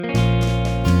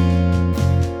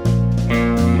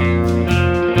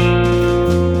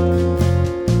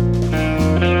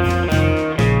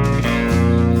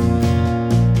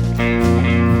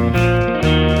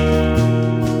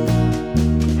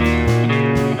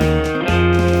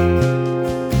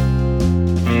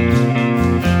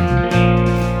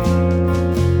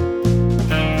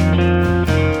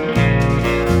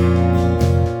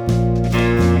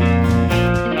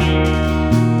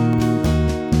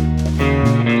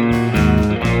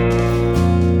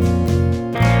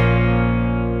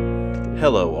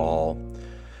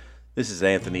This is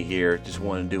Anthony here. Just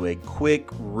want to do a quick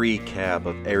recap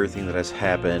of everything that has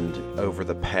happened over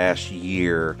the past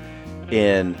year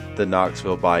in the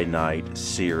Knoxville by Night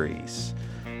series.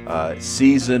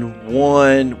 Season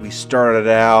 1, we started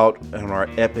out on our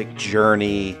epic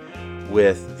journey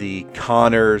with the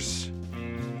Connors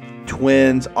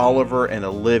twins, Oliver and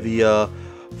Olivia,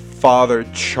 Father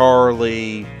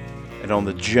Charlie, and on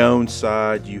the Jones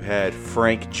side, you had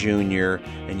Frank Jr.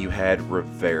 and you had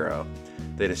Rivera.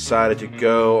 They decided to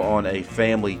go on a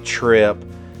family trip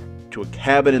to a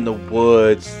cabin in the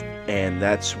woods, and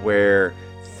that's where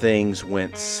things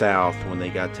went south when they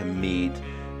got to meet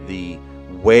the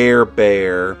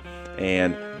werebear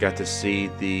and got to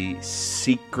see the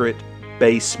secret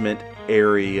basement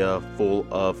area full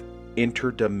of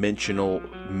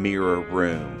interdimensional mirror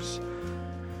rooms.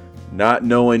 Not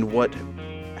knowing what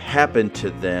happened to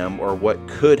them or what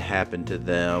could happen to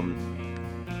them,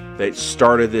 they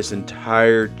started this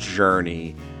entire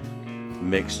journey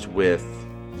mixed with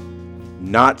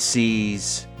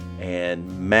Nazis and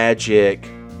magic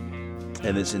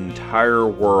and this entire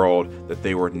world that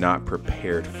they were not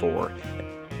prepared for.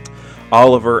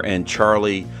 Oliver and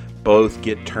Charlie both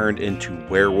get turned into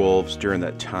werewolves during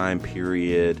that time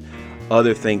period.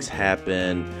 Other things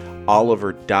happen.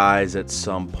 Oliver dies at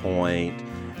some point,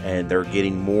 and they're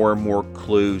getting more and more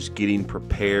clues, getting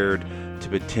prepared to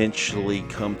potentially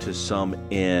come to some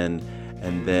end,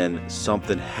 and then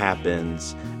something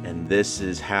happens, and this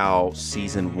is how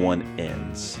season 1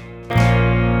 ends.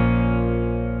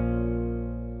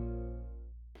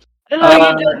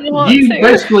 You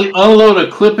basically unload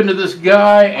a clip into this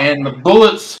guy, and the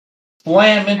bullets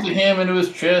slam into him, into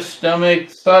his chest, stomach,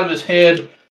 side of his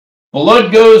head.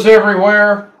 Blood goes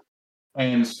everywhere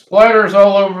and splatters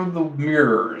all over the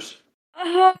mirrors.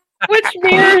 Which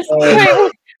mirrors?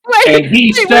 And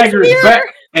he staggers back.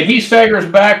 And he staggers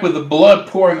back with the blood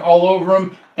pouring all over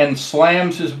him, and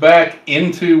slams his back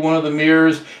into one of the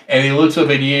mirrors. And he looks up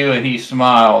at you, and he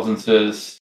smiles and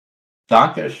says,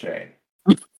 "Dankeschön."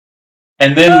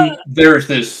 And then there's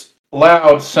this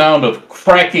loud sound of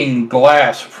cracking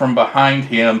glass from behind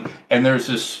him, and there's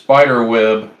this spider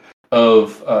web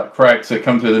of cracks that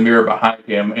come through the mirror behind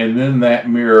him, and then that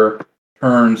mirror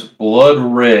turns blood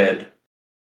red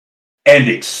and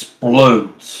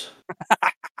explodes.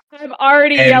 I'm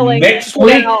already yelling. Next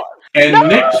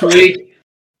week,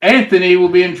 Anthony will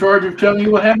be in charge of telling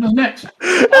you what happens next.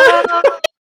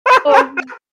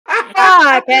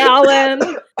 God,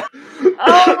 Alan.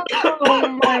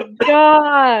 Oh my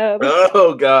God.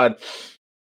 Oh God.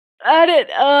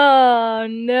 Oh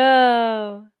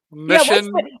no.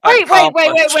 Mission.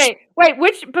 Wait.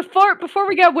 Which before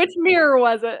we go, which mirror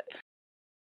was it?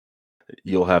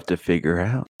 You'll have to figure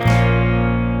out.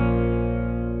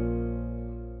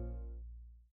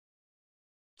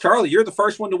 Charlie, you're the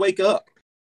first one to wake up.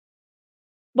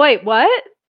 Wait, what?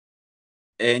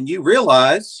 And you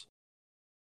realize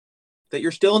that you're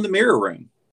still in the mirror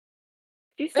room.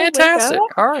 Did you say Fantastic.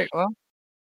 wake up? All right. Well,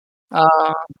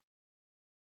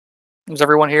 is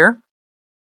everyone here?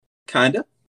 Kinda.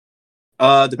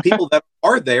 The people that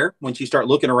are there, once you start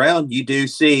looking around, you do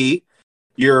see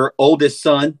your oldest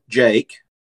son, Jake.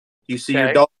 You see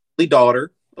your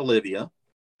daughter, Olivia.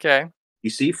 Okay. You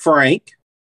see Frank.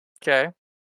 Okay.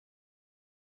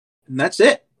 And that's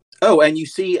it. Oh, and you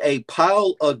see a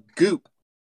pile of goop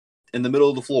in the middle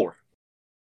of the floor.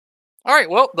 All right.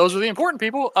 Well, those are the important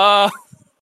people.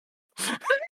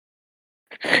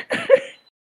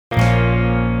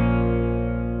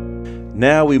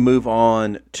 Now we move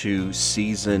on to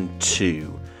season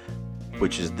 2,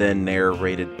 which is then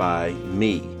narrated by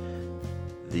me.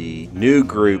 The new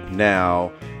group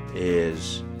now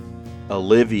is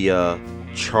Olivia,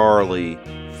 Charlie,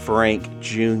 Frank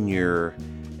Jr.,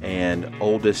 and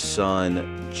oldest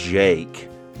son Jake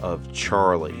of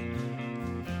Charlie.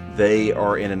 They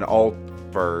are in an alt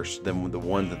verse than the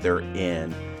one that they're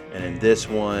in, and in this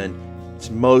one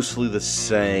it's mostly the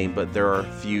same, but there are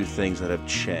a few things that have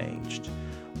changed.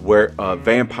 Where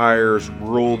vampires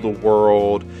rule the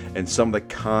world, and some of the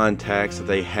contacts that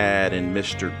they had in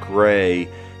Mr. Gray,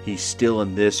 he's still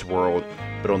in this world,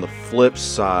 but on the flip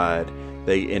side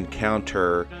they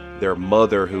encounter their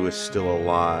mother, who is still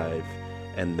alive.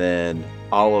 And then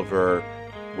Oliver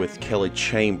with Kelly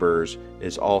Chambers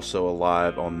is also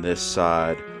alive on this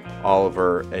side.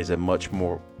 Oliver is a much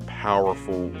more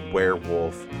powerful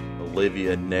werewolf.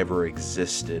 Olivia never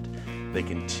existed. They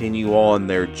continue on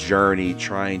their journey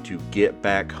trying to get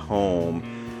back home,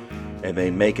 and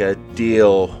they make a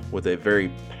deal with a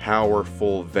very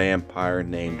powerful vampire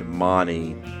named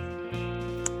Monty,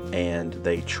 and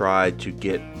they try to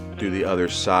get through the other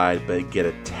side, but get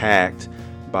attacked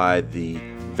by the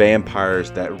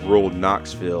vampires that ruled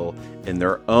Knoxville in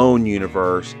their own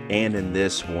universe and in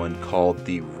this one, called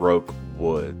the Roke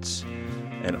Woods.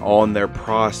 And on their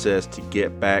process to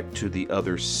get back to the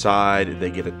other side,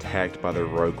 they get attacked by the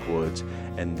Roke Woods.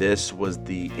 And this was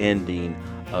the ending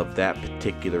of that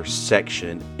particular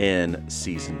section in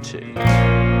season 2.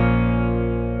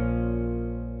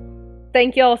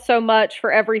 Thank y'all so much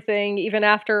for everything, even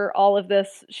after all of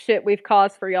this shit we've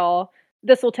caused for y'all.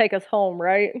 This will take us home,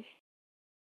 right?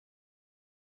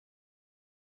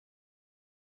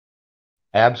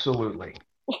 Absolutely.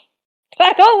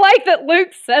 I don't like that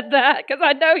Luke said that, because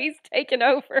I know he's taken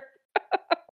over.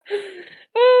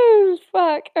 Oh,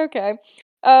 fuck. Okay.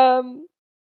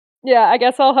 Yeah, I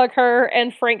guess I'll hug her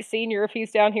and Frank Sr. if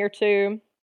he's down here too.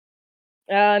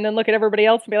 And then look at everybody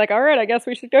else and be like, all right, I guess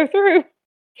we should go through.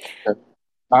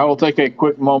 I will take a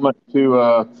quick moment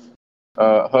to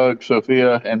hug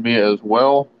Sophia and Mia as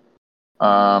well.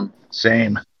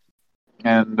 Same.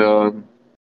 And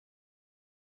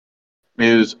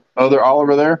is other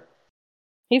Oliver there?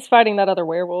 He's fighting that other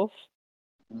werewolf.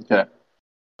 Okay.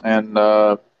 And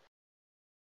well,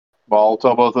 I'll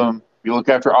tell both of them, you look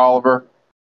after Oliver,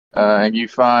 and you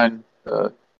find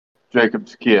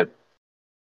Jacob's kid.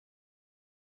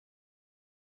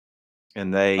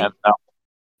 And they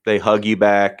hug you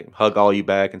back, hug all you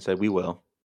back, and say, we will.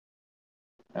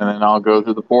 And then I'll go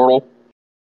through the portal.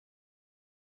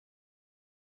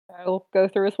 I'll go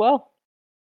through as well.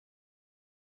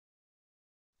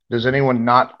 Does anyone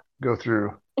not go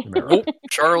through the mirror? Nope.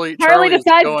 Charlie decides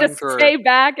is going to through. stay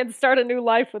back and start a new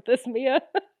life with this Mia.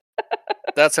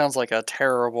 That sounds like a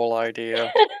terrible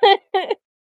idea.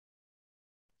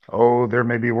 Oh, there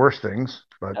may be worse things,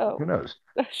 but who knows?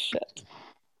 Oh, shit.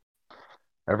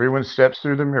 Everyone steps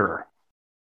through the mirror.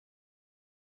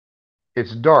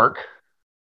 It's dark,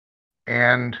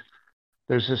 and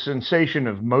there's a sensation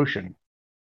of motion,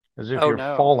 as if you're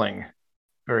falling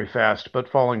very fast, but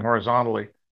falling horizontally.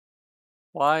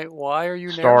 Why are you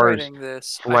Stars narrating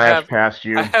this? flash past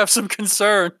you. I have some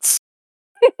concerns.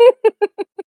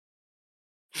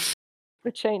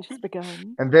 The change has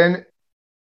begun. And then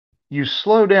you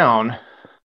slow down,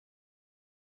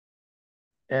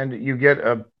 and you get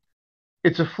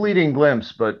it's a fleeting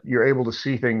glimpse, but you're able to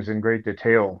see things in great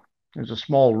detail. There's a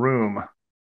small room,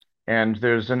 and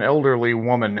there's an elderly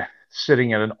woman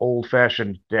sitting at an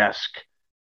old-fashioned desk.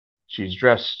 She's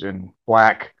dressed in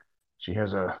black. She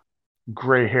has a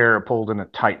gray hair pulled in a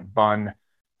tight bun,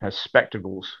 has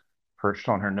spectacles perched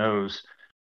on her nose.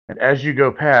 And as you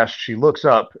go past, she looks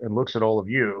up and looks at all of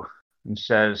you and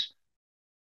says,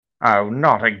 "Oh,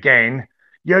 not again.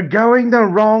 You're going the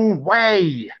wrong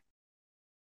way."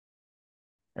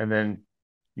 And then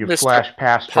you Mr. flash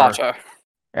past Potter. her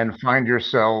and find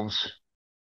yourselves.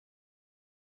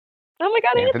 Oh my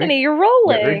god, Anthony, you're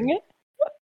rolling. Ready?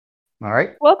 All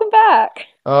right. Welcome back.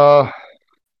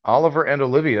 Oliver and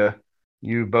Olivia,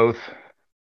 you both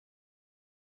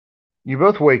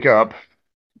wake up.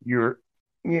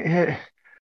 The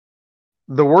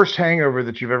worst hangover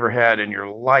that you've ever had in your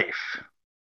life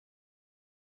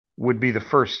would be the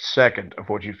first second of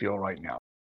what you feel right now.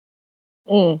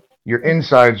 Your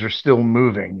insides are still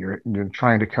moving. You're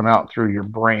trying to come out through your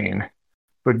brain,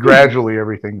 but gradually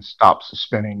everything stops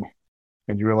spinning,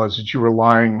 and you realize that you were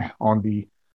lying on the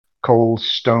cold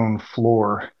stone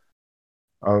floor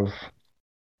of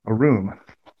a room.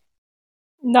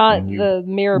 Not the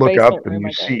mirror look basement up and room, you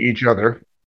I see guess. each other.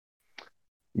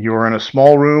 You're in a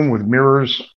small room with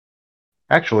mirrors.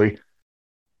 Actually,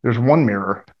 there's one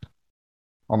mirror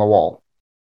on the wall.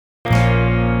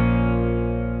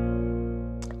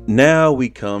 Now we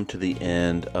come to the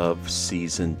end of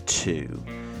season 2.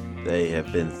 They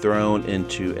have been thrown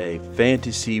into a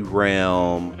fantasy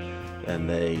realm, and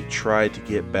they try to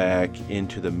get back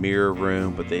into the mirror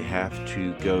room, but they have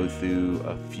to go through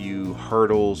a few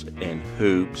hurdles and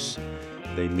hoops.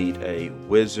 They meet a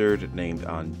wizard named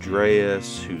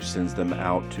Andreas, who sends them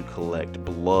out to collect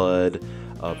blood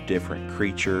of different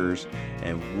creatures.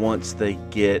 And once they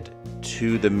get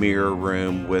to the mirror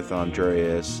room with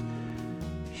Andreas,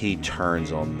 he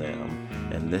turns on them.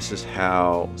 And this is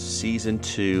how season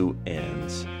 2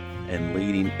 ends, and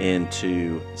leading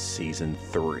into season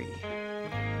 3.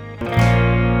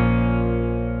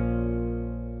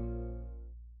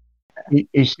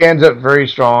 He stands up very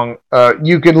strong.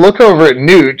 You can look over at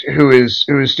Newt, who is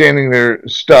standing there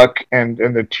stuck, and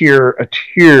a tear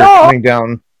coming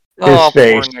down his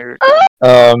face.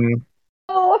 And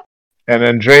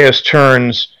Andreas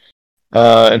turns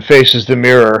and faces the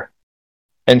mirror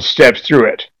and steps through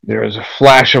it. There is a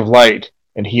flash of light,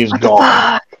 and he is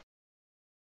gone.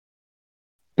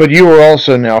 But you are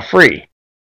also now free.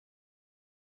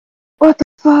 What the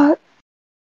Fuck.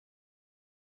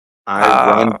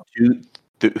 I run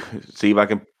to see if I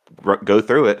can go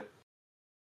through it.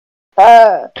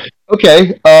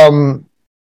 Okay.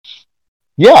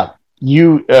 Yeah.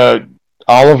 You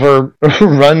Oliver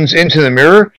runs into the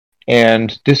mirror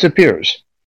and disappears.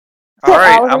 All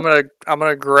right, Oliver? I'm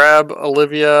gonna grab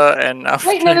Olivia and I'm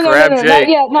Wait, gonna no, grab Jake.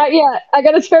 not yet. I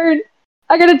gotta turn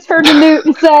to Newt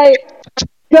and say,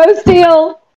 go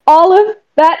steal all of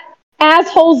that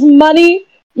asshole's money.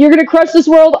 You're gonna crush this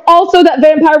world. Also, that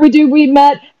vampire we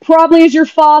met probably is your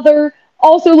father.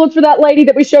 Also, look for that lady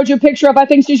that we showed you a picture of. I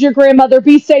think she's your grandmother.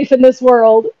 Be safe in this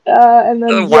world. And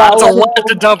then Wow, that's a lot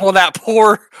to dump on that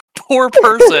poor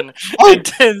person in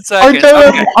 10 seconds.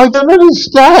 I don't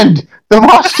understand. The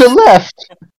master left.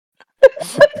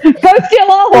 Go steal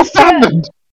all the shit. Happened?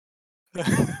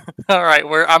 All right,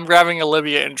 I'm grabbing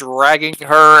Olivia and dragging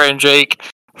her and Jake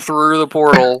through the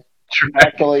portal.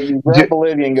 Actually, you grab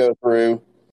Olivia and go through,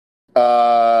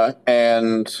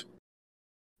 and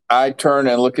I turn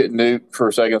and look at Newt for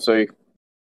a second and say,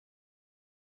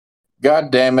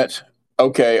 God damn it.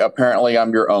 Okay, apparently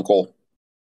I'm your uncle.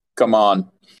 Come on.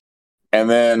 And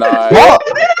then I...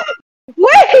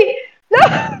 Wait!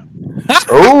 No!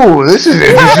 Oh, this is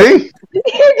interesting.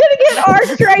 You're gonna get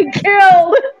R-Strike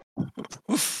killed!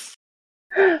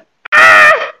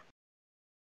 Ah!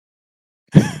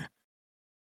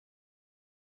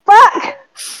 Fuck!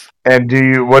 And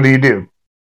what do you do?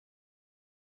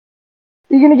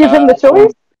 You gonna give him the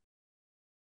choice?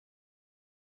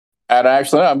 And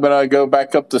actually, I'm going to go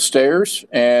back up the stairs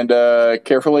and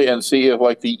carefully and see if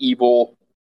like the evil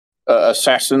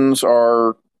assassins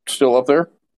are still up there.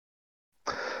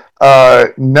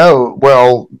 No.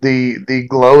 Well, the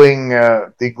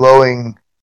glowing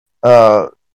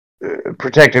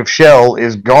protective shell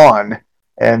is gone,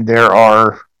 and there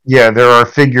are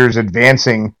figures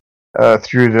advancing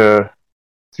through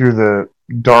the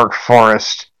dark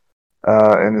forest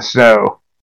in the snow.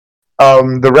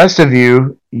 The rest of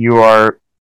you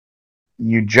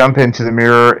jump into the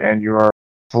mirror and you are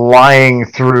flying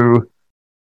through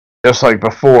just like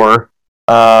before.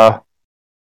 And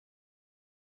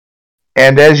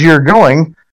as you're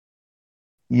going,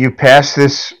 you pass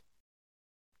this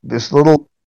little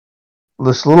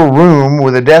room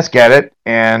with a desk at it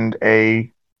and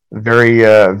a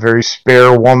very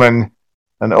spare woman,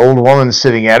 an old woman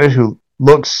sitting at it who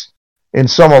looks in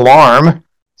some alarm,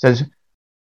 says,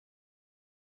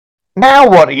 "Now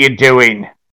what are you doing?"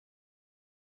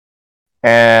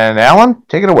 And Alan,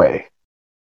 take it away.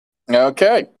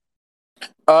 Okay.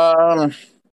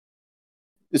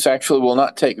 This actually will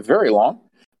not take very long.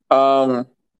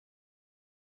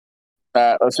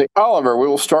 Let's see. Oliver, we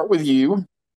will start with you.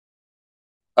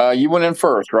 You went in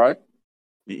first, right?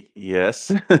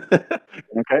 Yes.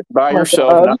 Okay. By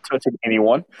yourself, God. not touching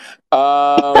anyone.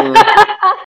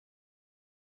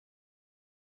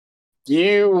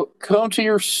 You come to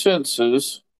your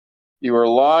senses. You are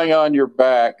lying on your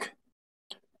back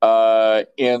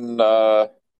in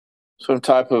some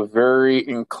type of very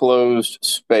enclosed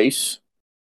space.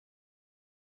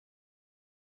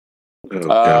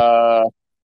 Oh,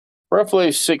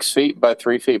 Roughly 6 feet by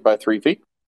 3 feet by 3 feet.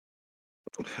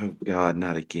 oh God,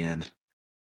 not again.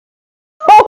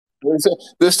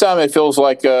 This time it feels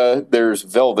like there's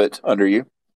velvet under you.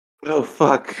 Oh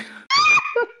fuck.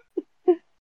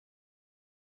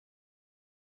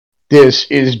 This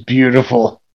is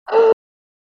beautiful.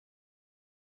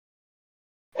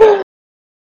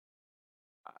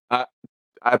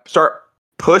 I start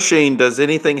pushing. Does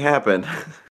anything happen?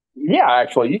 Yeah,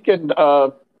 actually, you can.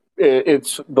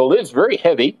 It's the lid's very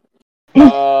heavy,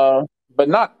 but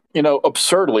not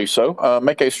absurdly so.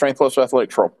 Make a strength plus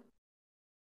athletics roll.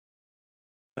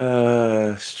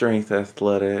 Strength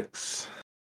athletics.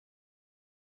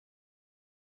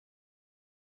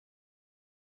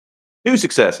 2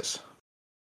 successes.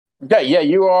 Okay, yeah,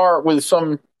 you are with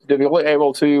some difficulty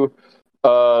able to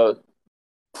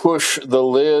push the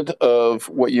lid of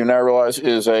what you now realize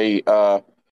is a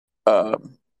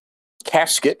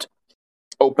casket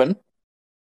open,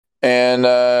 and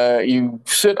you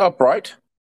sit upright.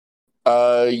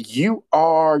 You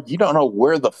don't know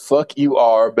where the fuck you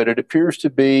are, but it appears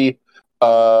to be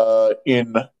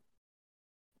in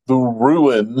the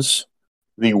ruins,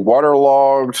 the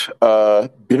waterlogged,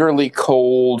 bitterly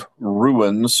cold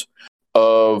ruins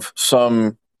of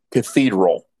some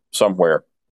cathedral somewhere.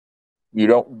 You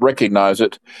don't recognize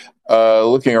it.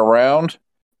 Looking around,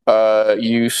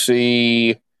 you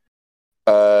see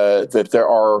that there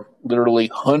are literally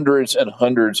hundreds and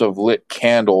hundreds of lit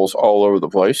candles all over the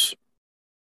place.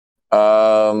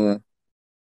 And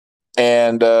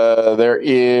there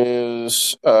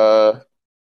is a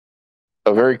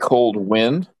a very cold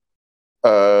wind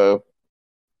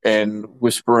and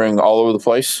whispering all over the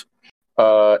place.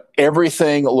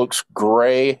 Everything looks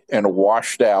gray and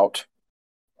washed out.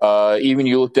 Even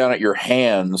you look down at your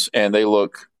hands and they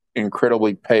look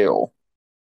incredibly pale.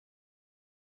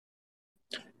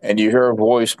 And you hear a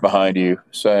voice behind you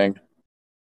saying,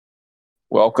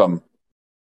 "Welcome.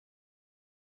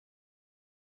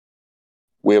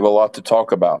 We have a lot to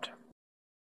talk about."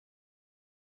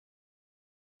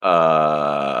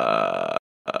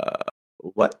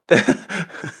 What?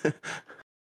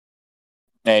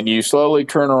 And you slowly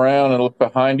turn around and look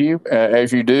behind you.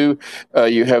 As you do,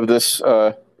 you have this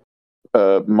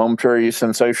momentary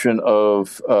sensation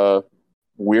of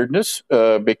weirdness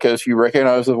because you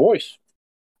recognize the voice.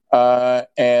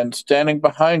 And standing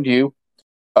behind you,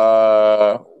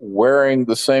 wearing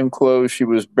the same clothes she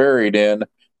was buried in,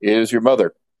 is your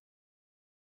mother.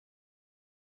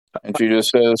 And she just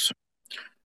says,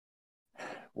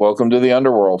 "Welcome to the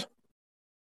underworld."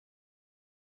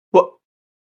 What?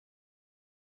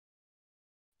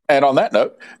 And on that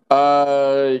note,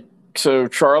 so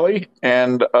Charlie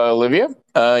and Olivia,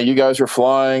 you guys are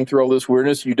flying through all this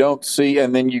weirdness. You don't see,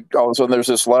 and then all of a sudden there's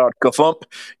this loud ka-thump,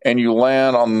 and you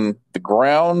land on the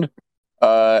ground,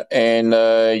 and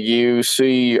you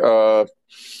see that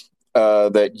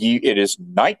it is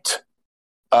night.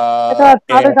 I thought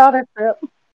father-daughter trip.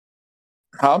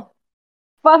 Huh?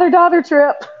 Father-daughter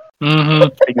trip. Mm-hmm.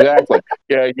 Exactly.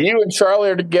 Yeah, you and Charlie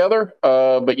are together,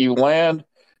 but you land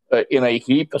in a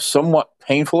heap somewhat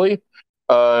painfully.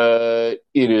 It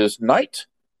is night.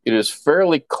 It is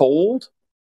fairly cold.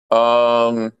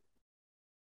 Charlie,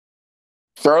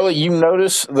 you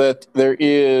notice that there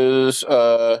is,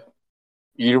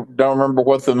 you don't remember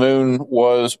what the moon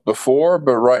was before,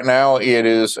 but right now it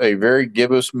is a very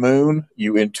gibbous moon.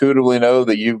 You intuitively know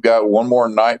that you've got one more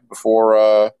night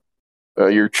before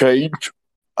your change.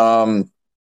 And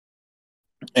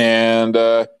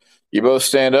you both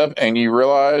stand up and you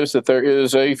realize that there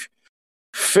is a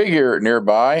figure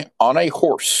nearby on a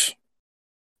horse,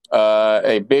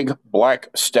 a big black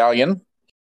stallion,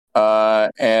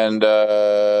 and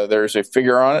there's a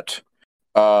figure on it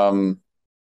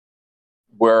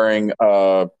wearing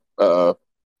a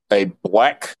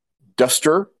black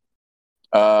duster,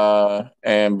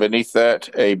 and beneath that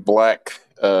a black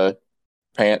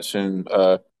pants and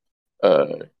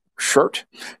shirt.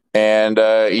 And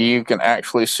you can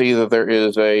actually see that there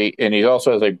is and he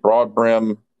also has a broad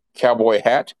brim cowboy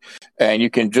hat, and you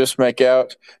can just make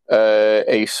out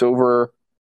a silver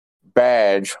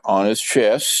badge on his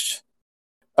chest.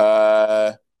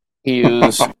 He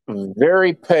is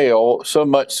very pale, so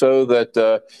much so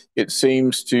that it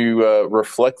seems to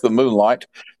reflect the moonlight.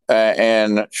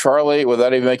 And Charlie,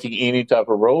 without even making any type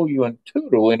of roll, you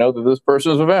intuitively know that this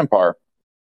person is a vampire.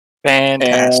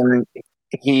 Fantastic. And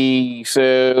he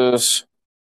says,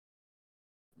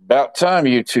 "About time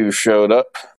you two showed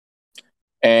up."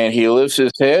 And he lifts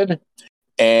his head,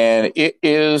 and it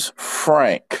is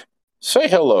Frank. Say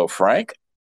hello, Frank.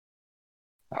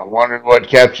 I wondered what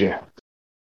kept you.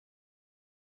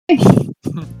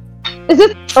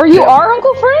 Are you our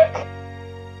Uncle Frank?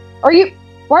 Why are you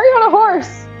on a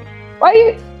horse?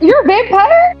 You're a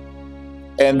vampire?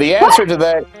 And the answer to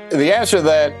that,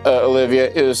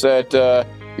 Olivia, is that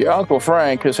your Uncle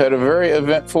Frank has had a very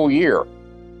eventful year.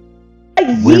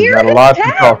 We've got a lot to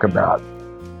talk about.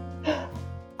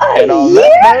 And on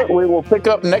that note, we will pick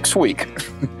up next week.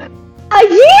 A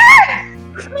year?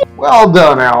 Well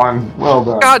done, Alan. Well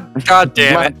done. God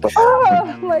damn it.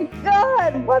 Oh my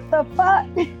god, what the fuck?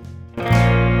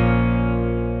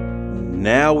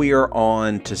 Now we are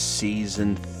on to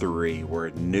season 3,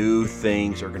 where new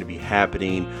things are going to be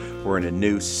happening. We're in a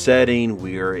new setting.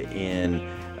 We are in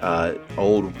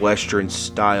old Western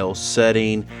style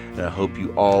setting, and I hope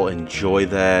you all enjoy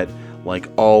that. Like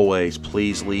always,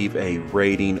 please leave a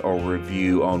rating or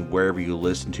review on wherever you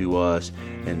listen to us.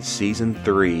 And season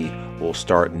 3 will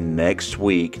start next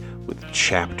week with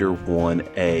chapter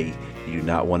 1A. You do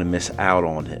not want to miss out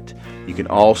on it. You can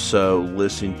also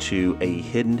listen to a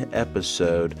hidden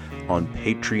episode on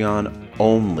Patreon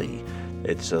only.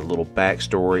 It's a little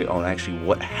backstory on actually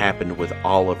what happened with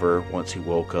Oliver once he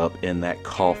woke up in that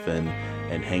coffin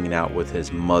and hanging out with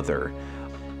his mother.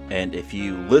 And if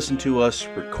you listen to us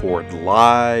record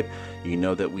live, you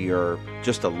know that we are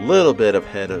just a little bit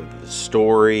ahead of the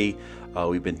story.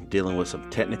 We've been dealing with some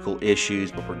technical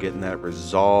issues, but we're getting that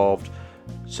resolved.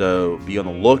 So be on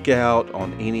the lookout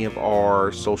on any of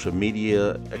our social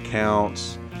media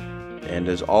accounts. And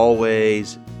as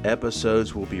always,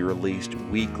 episodes will be released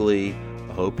weekly.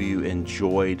 I hope you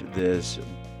enjoyed this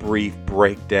brief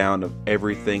breakdown of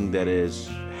everything that has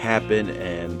happened,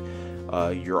 and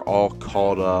you're all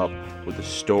caught up with the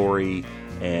story.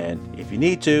 And if you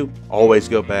need to, always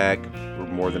go back. We're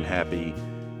more than happy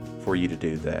for you to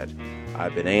do that.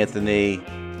 I've been Anthony.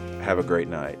 Have a great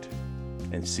night.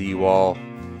 And see you all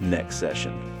next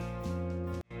session.